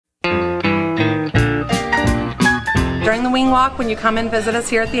wing walk, when you come and visit us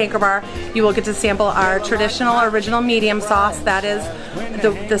here at the Anchor Bar, you will get to sample our traditional original medium sauce. That is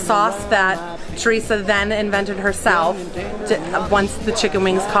the sauce that Teresa then invented herself once the chicken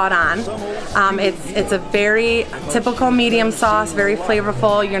wings caught on. It's a very typical medium sauce, very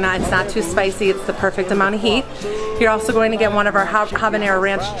flavorful. It's not too spicy. It's the perfect amount of heat. You're also going to get one of our habanero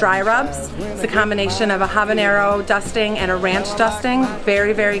ranch dry rubs. It's a combination of a habanero dusting and a ranch dusting.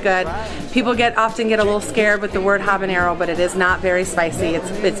 Very, very good. People often get a little scared with the word habanero, but it is not very spicy.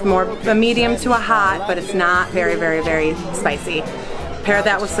 It's more a medium to a hot, but it's not very, very, very spicy. Pair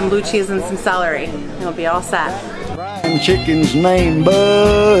that with some blue cheese and some celery. It'll be all set. Frying chicken's name,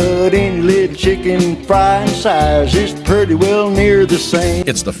 but any little chicken frying size is pretty well near the same.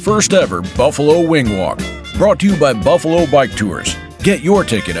 It's the first ever Buffalo Wing Walk, brought to you by Buffalo Bike Tours. Get your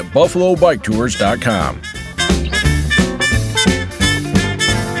ticket at buffalobiketours.com.